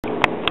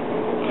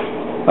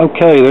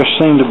Okay, there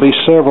seem to be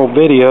several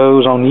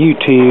videos on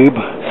YouTube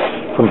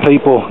from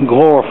people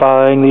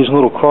glorifying these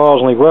little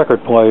Crosley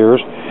record players.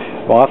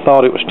 Well, I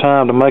thought it was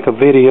time to make a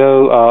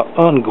video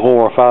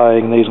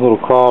unglorifying these little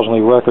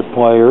Crosley record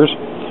players.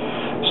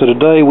 So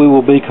today we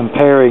will be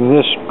comparing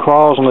this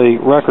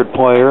Crosley record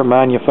player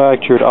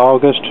manufactured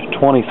August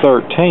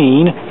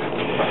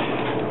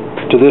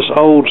 2013 to this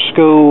old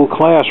school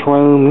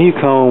classroom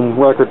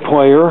Newcomb record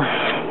player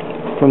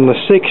from the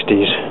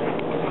 60s.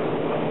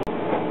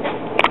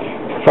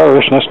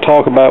 First, let's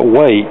talk about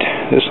weight.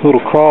 This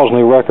little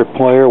Crosley record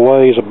player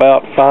weighs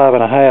about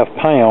 5.5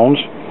 pounds,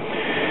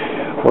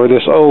 where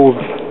this old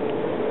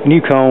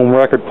Newcomb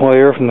record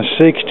player from the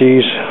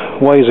 60s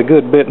weighs a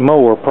good bit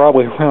more,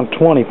 probably around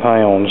 20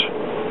 pounds.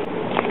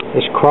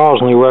 This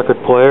Crosley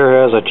record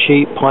player has a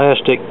cheap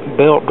plastic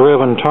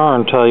belt-driven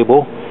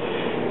turntable,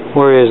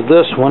 whereas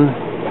this one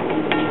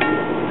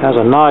has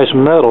a nice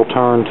metal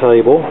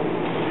turntable.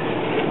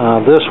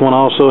 This one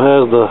also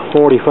has the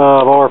 45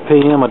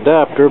 RPM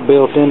adapter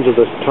built into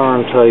the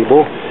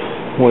turntable,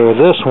 where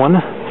this one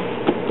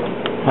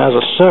has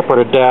a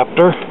separate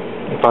adapter,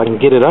 if I can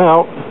get it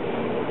out,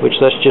 which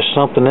that's just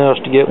something else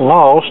to get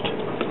lost.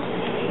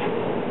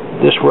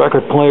 This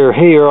record player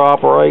here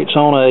operates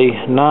on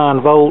a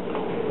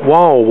 9-volt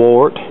wall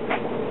wart,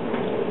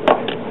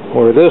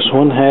 where this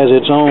one has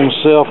its own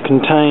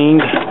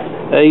self-contained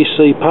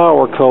AC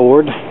power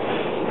cord.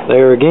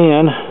 There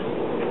again,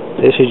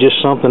 this is just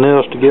something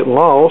else to get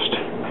lost.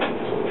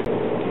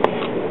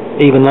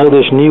 Even though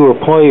this newer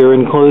player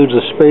includes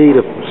a speed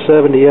of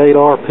 78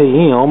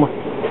 RPM,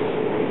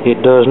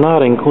 it does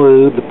not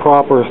include the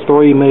proper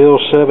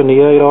 3mm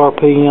 78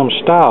 RPM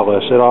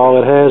stylus at all.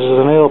 It has is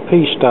an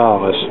LP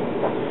stylus.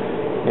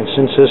 And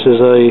since this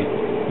is a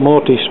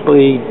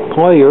multi-speed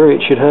player, it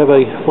should have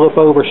a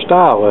flip-over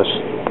stylus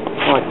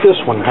like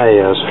this one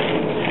has.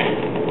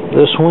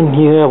 This one,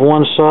 you have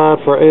one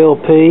side for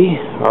LP,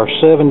 or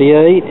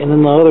 78, and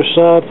then the other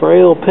side for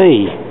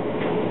LP.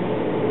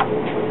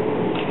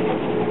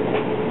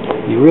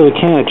 You really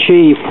can't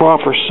achieve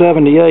proper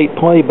 78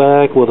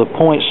 playback with a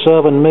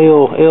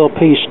 0.7mm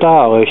LP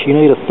stylus. You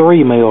need a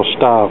 3mm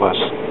stylus.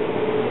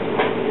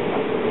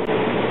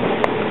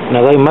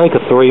 Now, they make a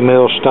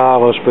 3mm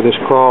stylus for this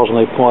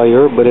Crosley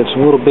player, but it's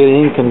a little bit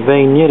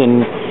inconvenient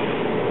and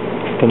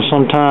can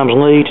sometimes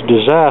lead to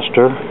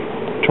disaster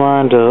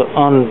trying to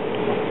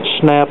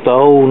snap the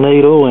old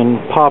needle and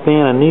pop in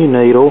a new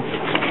needle,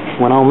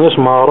 when on this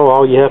model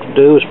all you have to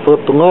do is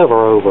flip the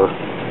lever over.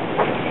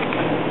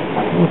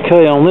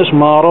 Okay, on this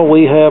model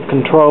we have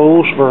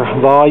controls for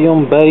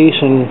volume, bass,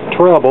 and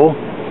treble.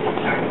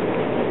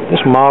 This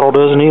model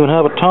doesn't even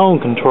have a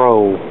tone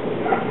control.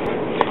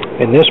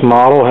 And this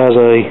model has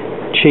a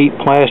cheap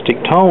plastic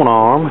tone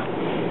arm.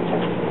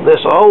 This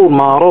old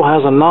model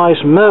has a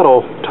nice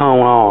metal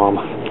tone arm.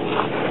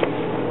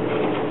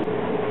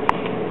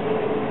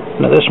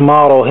 Now, this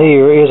model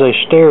here is a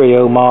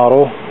stereo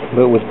model,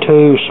 but with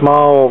two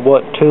small,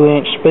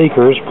 2-inch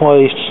speakers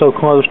placed so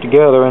close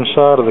together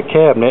inside of the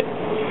cabinet,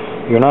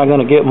 you're not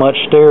going to get much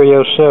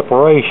stereo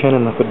separation,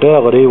 and the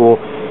fidelity will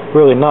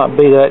really not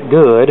be that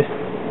good.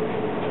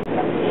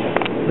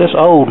 This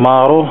old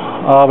model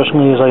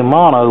obviously is a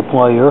mono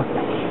player,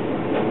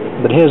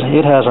 but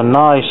it has a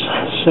nice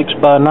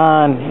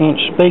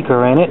 6x9-inch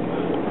speaker in it.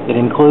 It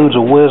includes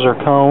a whizzer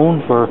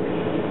cone for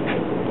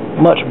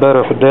much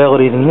better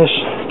fidelity than this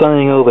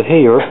thing over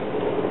here.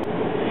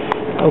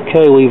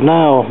 Okay, we've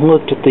now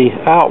looked at the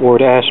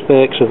outward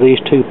aspects of these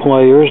two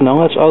players.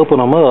 Now let's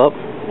open them up,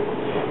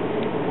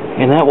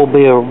 and that will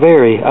be a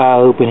very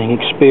eye-opening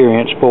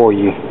experience for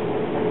you.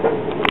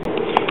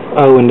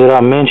 Oh, and did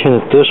I mention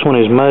that this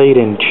one is made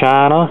in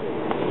China,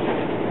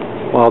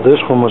 while this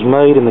one was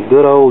made in the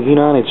good old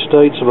United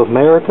States of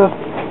America?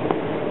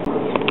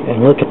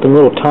 And look at the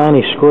little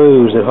tiny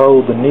screws that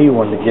hold the new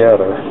one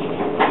together.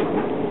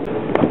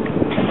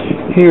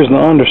 Here's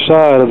the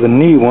underside of the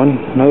new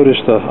one.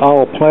 Notice the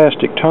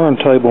all-plastic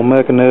turntable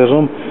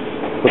mechanism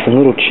with the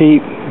little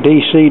cheap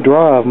DC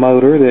drive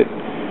motor that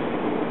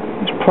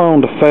is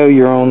prone to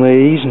failure on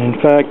these. And in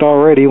fact,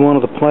 already one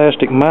of the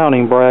plastic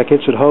mounting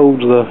brackets that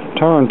holds the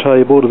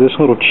turntable to this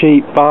little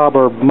cheap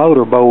fiber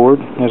motor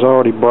board is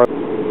already broken.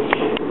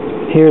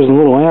 Here's the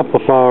little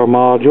amplifier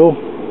module.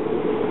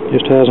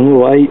 Just has a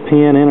little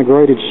 8-pin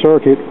integrated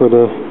circuit for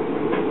the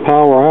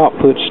power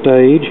output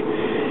stage.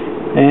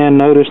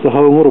 And notice the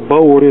whole little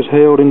board is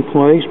held in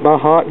place by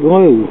hot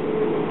glue.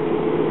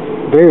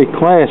 Very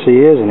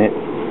classy, isn't it?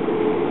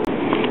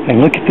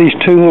 And look at these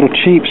two little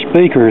cheap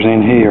speakers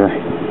in here.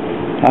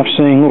 I've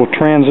seen little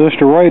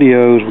transistor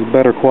radios with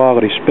better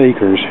quality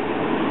speakers.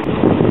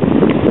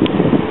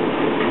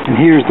 And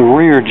here's the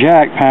rear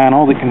jack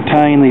panel that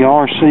contain the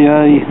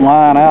RCA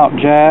line-out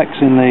jacks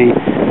and the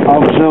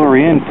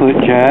auxiliary input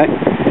jack.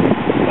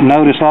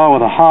 Notice all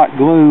of the hot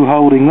glue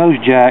holding those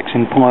jacks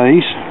in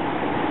place.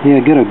 Yeah,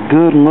 get a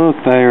good look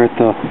there at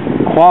the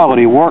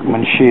quality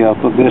workmanship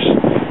of this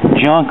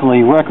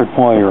junkly record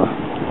player.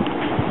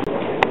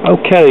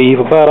 Okay,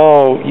 you've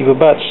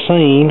about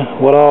seen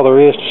what all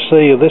there is to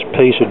see of this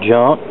piece of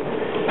junk.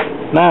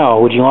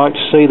 Now, would you like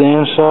to see the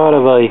inside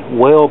of a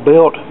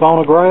well-built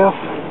phonograph?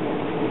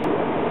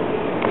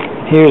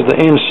 Here's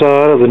the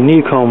inside of the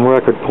Newcomb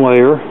record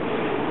player.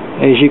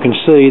 As you can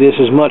see, this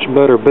is much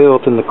better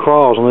built than the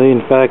Crosley.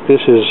 In fact, this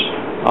is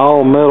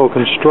all metal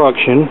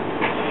construction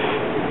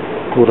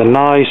with a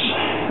nice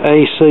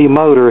AC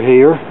motor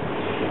here.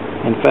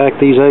 In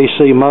fact, these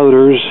AC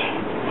motors,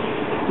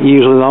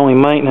 usually the only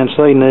maintenance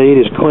they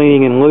need is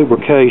cleaning and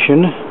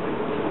lubrication.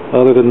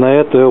 Other than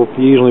that, they'll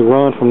usually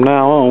run from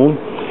now on.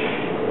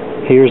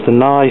 Here's the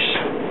nice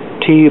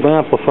tube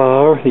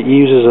amplifier that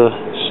uses a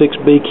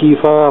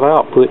 6BQ5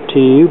 output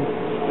tube.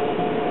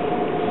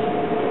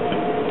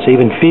 It's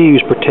even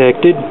fuse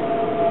protected.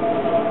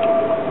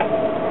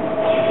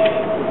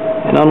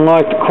 And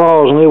unlike the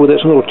Crosley with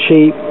its little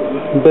cheap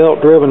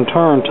belt-driven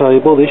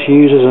turntable, this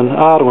uses an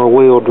idler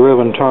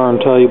wheel-driven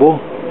turntable.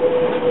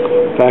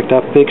 In fact,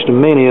 I fixed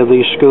many of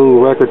these school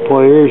record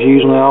players.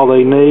 Usually all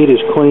they need is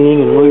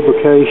cleaning and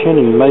lubrication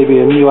and maybe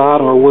a new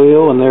idler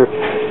wheel, and they're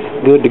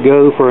good to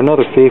go for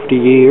another 50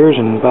 years.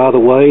 And by the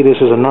way, this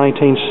is a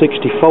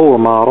 1964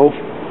 model.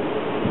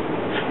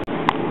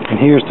 And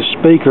here's the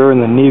speaker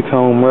in the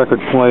Newcomb record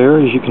player.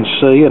 As you can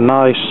see, a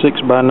nice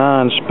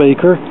 6x9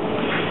 speaker.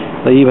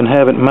 They even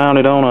have it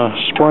mounted on a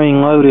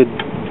spring-loaded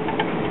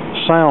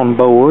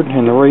soundboard,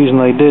 and the reason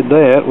they did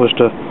that was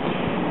to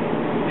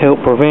help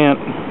prevent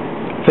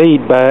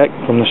feedback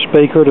from the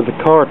speaker to the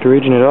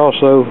cartridge, and it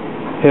also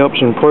helps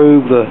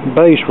improve the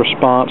bass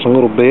response a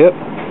little bit.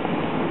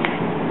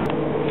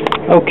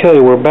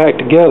 Okay, we're back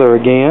together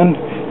again.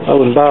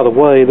 Oh, and by the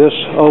way, this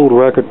old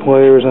record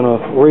player is in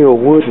a real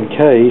wooden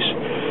case,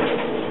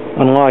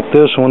 unlike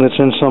this one that's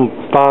in some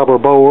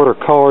fiberboard or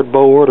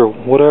cardboard or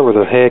whatever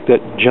the heck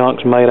that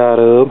junk's made out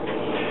of.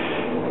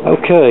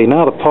 Okay,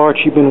 now the parts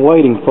you've been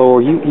waiting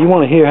for. You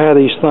want to hear how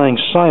these things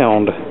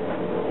sound,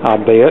 I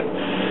bet.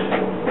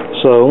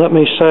 So let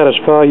me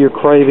satisfy your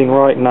craving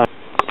right now.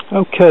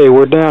 Okay,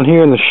 we're down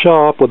here in the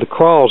shop with the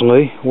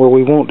Crosley, where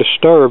we won't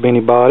disturb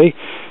anybody.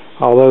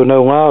 Although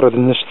no louder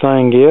than this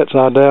thing gets,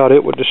 I doubt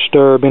it would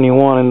disturb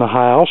anyone in the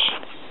house.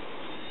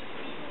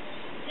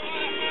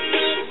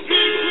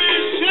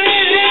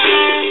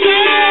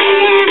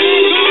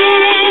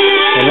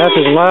 And that's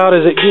as loud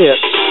as it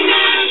gets.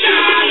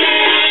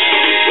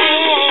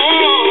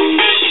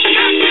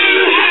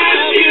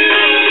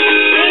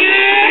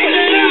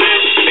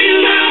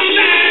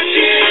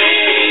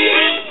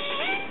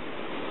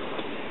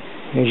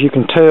 As you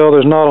can tell,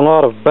 there's not a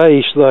lot of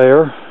bass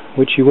there,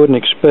 which you wouldn't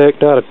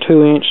expect out of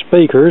 2-inch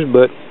speakers,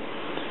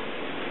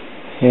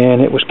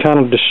 and it was kind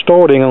of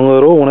distorting a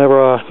little whenever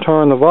I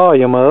turned the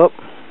volume up.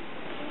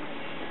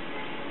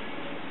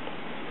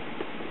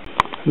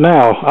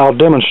 Now, I'll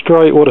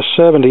demonstrate what a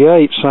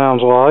 78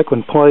 sounds like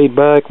when played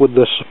back with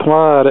the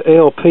supplied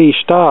LP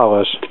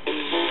stylus.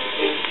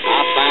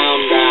 I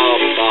found out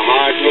the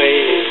hard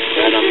way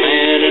that a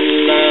man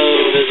in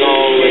love is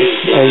always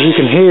As you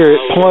can hear,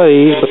 it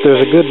plays, but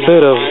there's a good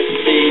bit of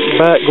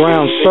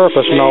background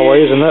surface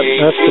noise, and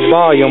that's the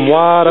volume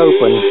wide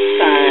open.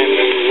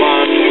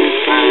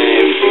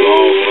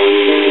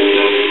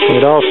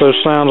 It also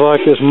sounds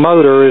like this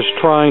motor is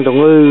trying to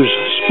lose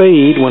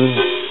speed when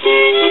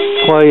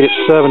played at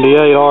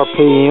 78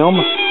 RPM.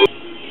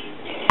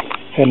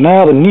 And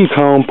now the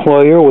Newcomb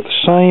player with the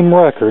same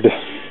record.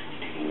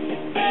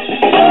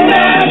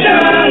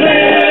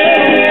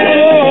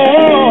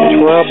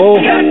 Treble,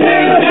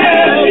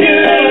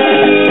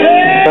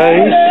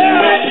 bass,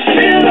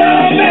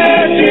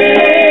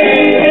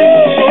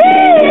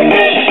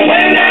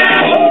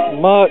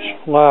 much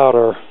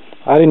louder.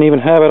 I didn't even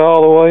have it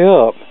all the way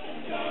up.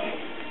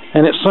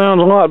 And it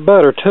sounds a lot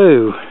better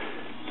too.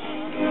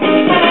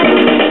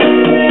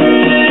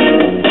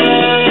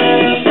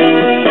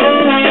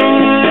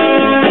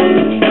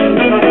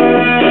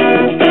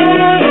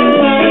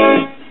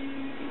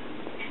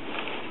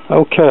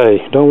 Okay,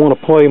 don't want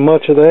to play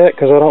much of that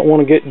because I don't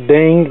want to get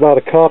dinged by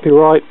the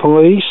copyright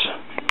police.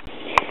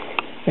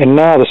 And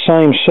now the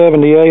same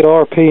 78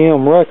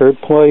 RPM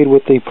record played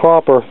with the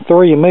proper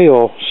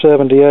 3mm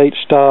 78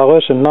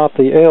 stylus and not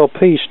the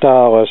LP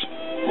stylus.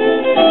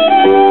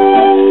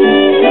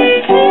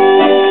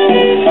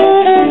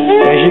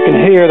 As you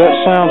can hear, that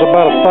sounds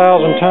about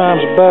 1,000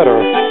 times better.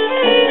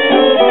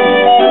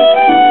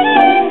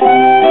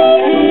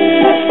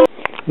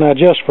 Now,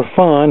 just for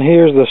fun,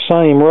 here's the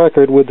same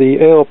record with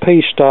the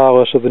LP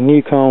stylus of the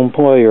Newcomb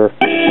player.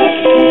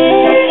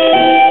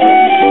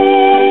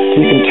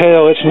 You can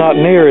tell it's not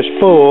near as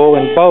full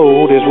and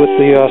bold as with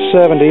the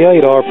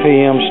 78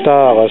 RPM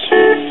stylus.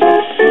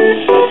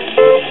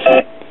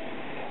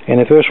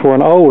 And if this were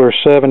an older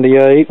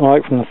 78,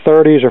 like from the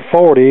 30s or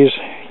 40s,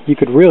 you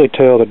could really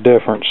tell the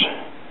difference.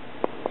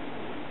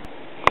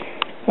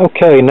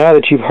 Okay, now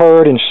that you've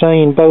heard and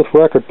seen both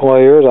record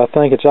players, I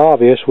think it's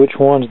obvious which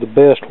one's the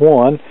best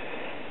one.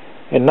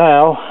 And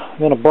now, I'm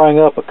going to bring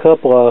up a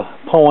couple of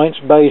points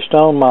based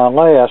on my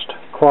last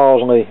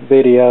Crosley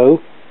video.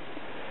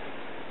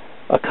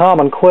 A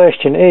common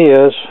question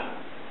is,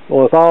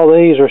 well, if all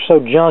these are so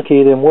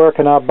junky, then where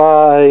can I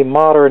buy a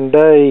modern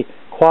day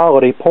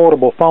quality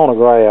portable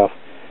phonograph?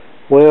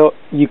 Well,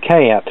 you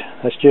can't.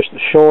 That's just the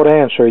short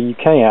answer. You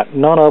can't.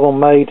 None of them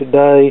made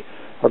today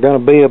are going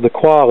to be of the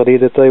quality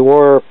that they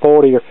were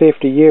 40 or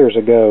 50 years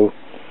ago.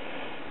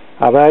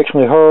 I've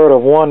actually heard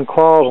of one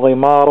Crosley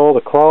model,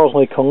 the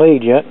Crosley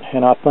Collegiate,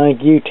 and I think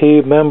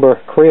YouTube member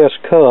Chris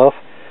Cuff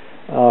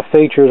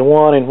features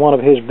one in one of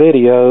his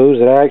videos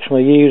that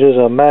actually uses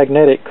a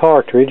magnetic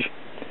cartridge,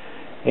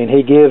 and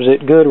he gives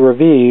it good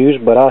reviews,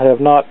 but I have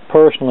not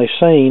personally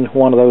seen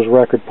one of those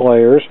record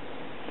players.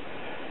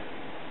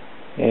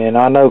 And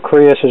I know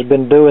Chris has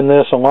been doing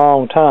this a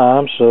long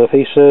time, so if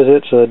he says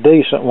it's a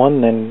decent one,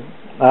 then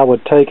I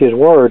would take his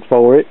word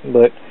for it.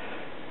 But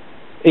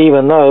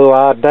even though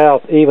I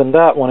doubt even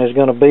that one is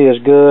going to be as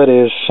good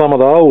as some of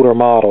the older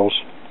models,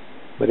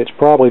 but it's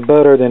probably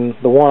better than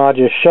the one I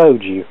just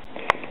showed you.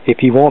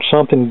 If you want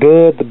something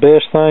good, the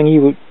best thing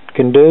you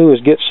can do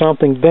is get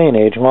something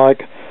vintage,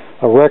 like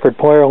a record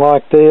player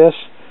like this,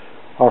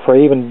 or for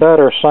even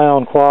better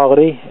sound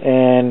quality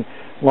and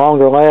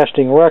longer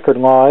lasting record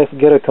life,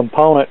 get a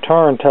component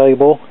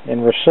turntable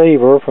and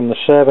receiver from the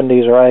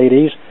 70s or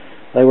 80s.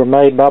 They were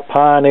made by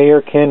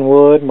Pioneer,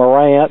 Kenwood,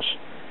 Marantz,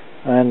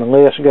 and the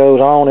list goes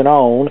on and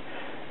on.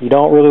 You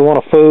don't really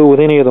want to fool with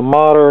any of the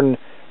modern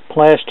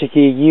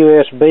plasticky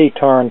USB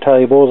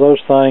turntables. Those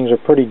things are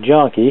pretty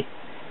junky.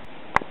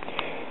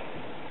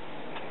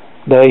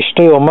 They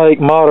still make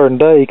modern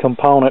day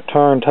component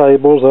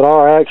turntables that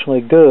are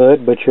actually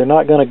good, but you're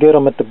not going to get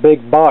them at the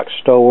big box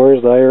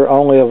stores. They're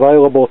only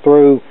available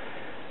through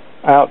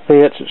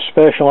outfits that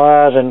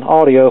specialize in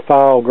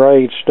audiophile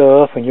grade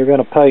stuff, and you're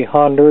going to pay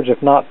hundreds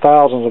if not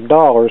thousands of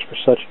dollars for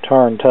such a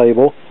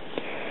turntable.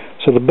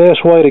 So the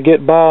best way to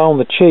get by on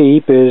the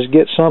cheap is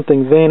get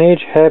something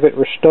vintage, have it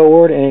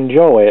restored, and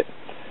enjoy it.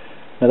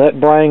 Now that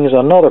brings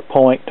another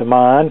point to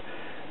mind.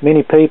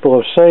 Many people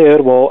have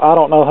said, well, I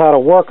don't know how to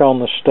work on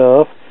the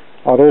stuff,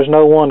 or there's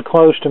no one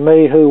close to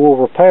me who will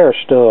repair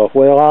stuff.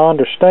 Well, I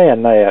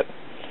understand that.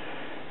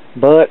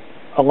 But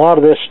a lot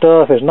of this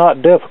stuff is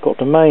not difficult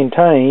to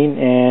maintain,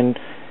 and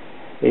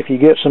if you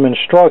get some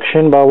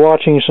instruction by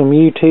watching some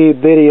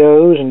YouTube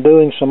videos and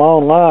doing some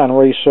online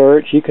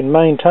research, you can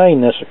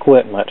maintain this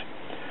equipment.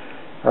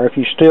 Or if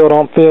you still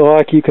don't feel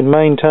like you can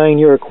maintain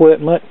your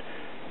equipment,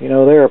 you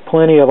know, there are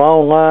plenty of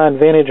online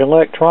vintage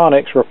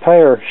electronics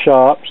repair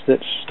shops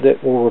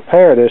that will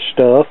repair this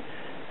stuff,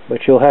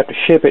 but you'll have to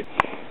ship it.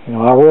 You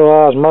know, I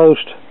realize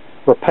most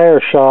repair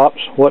shops,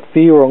 what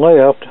few are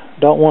left,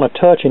 don't want to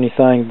touch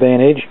anything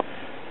vintage.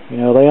 You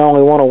know, they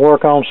only want to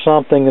work on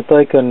something that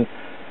they can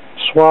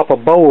swap a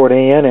board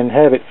in and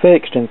have it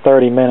fixed in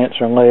 30 minutes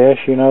or less.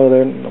 You know,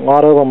 a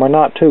lot of them are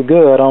not too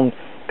good on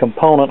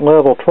component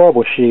level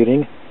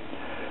troubleshooting.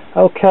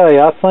 Okay,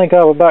 I think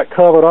I've about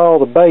covered all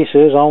the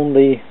bases on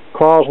the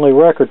Crosley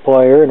record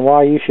player and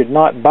why you should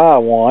not buy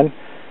one.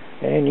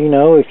 And, you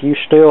know, if you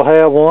still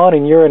have one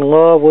and you're in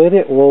love with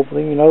it, well,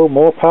 you know,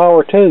 more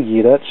power to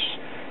you.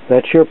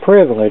 That's your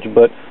privilege.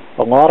 But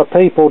a lot of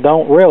people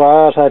don't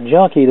realize how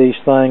junky these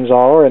things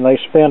are, and they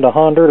spend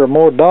 $100 or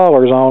more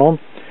on them,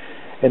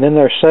 and then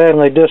they're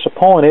sadly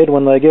disappointed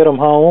when they get them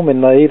home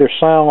and they either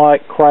sound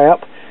like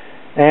crap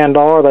and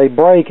or they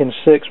break in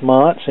 6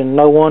 months and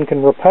no one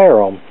can repair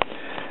them.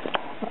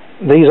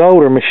 These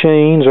older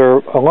machines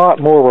are a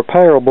lot more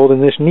repairable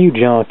than this new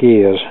junk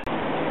is.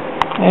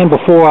 And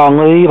before I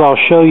leave, I'll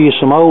show you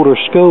some older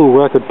school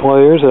record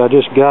players that I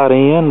just got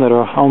in that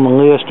are on the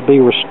list to be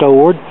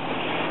restored.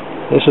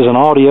 This is an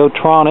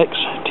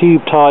Audiotronics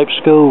tube-type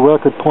school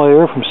record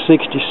player from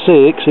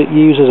 '66. It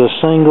uses a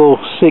single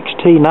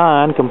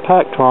 6T9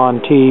 Compactron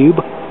tube.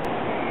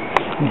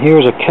 And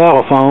here's a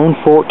Caliphone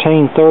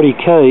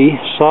 1430K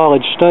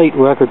solid-state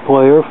record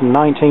player from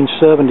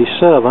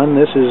 1977.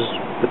 This is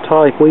the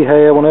type we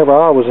had whenever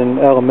I was in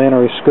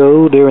elementary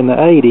school during the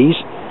 80s.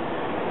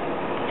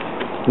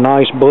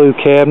 Nice blue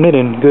cabinet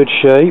in good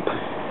shape.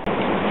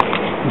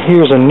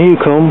 Here's a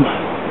Newcomb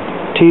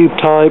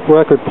tube-type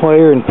record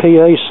player and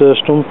PA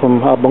system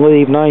from, I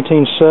believe,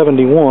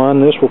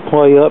 1971. This will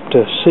play up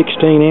to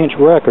 16-inch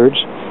records,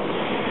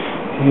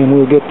 and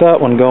we'll get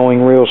that one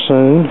going real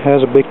soon.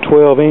 Has a big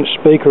 12-inch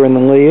speaker in the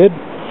lid.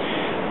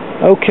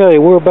 Okay,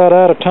 we're about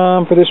out of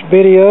time for this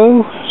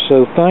video,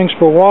 so thanks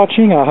for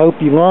watching. I hope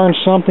you learned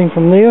something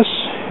from this,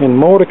 and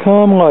more to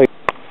come later.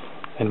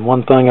 And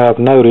one thing I've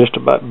noticed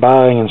about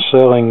buying and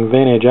selling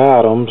vintage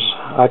items,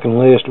 I can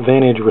list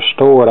vintage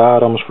restored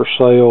items for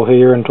sale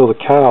here until the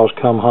cows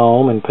come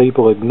home and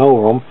people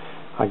ignore them.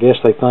 I guess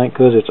they think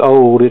because it's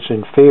old it's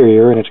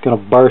inferior and it's going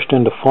to burst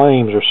into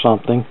flames or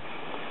something.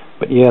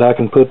 But yet I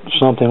can put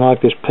something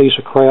like this piece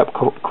of crap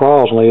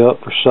Crosley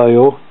up for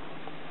sale,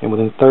 and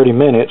within 30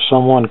 minutes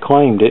someone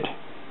claimed it,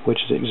 which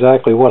is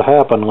exactly what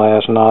happened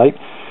last night.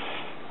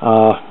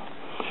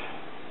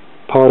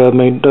 Part of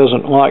me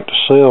doesn't like to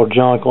sell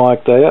junk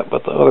like that,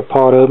 but the other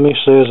part of me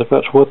says if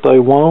that's what they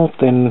want,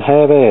 then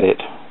have at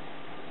it.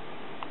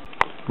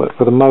 But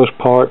for the most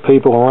part,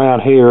 people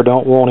around here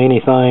don't want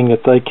anything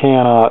that they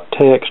cannot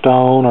text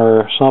on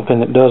or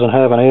something that doesn't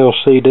have an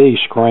LCD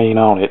screen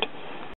on it.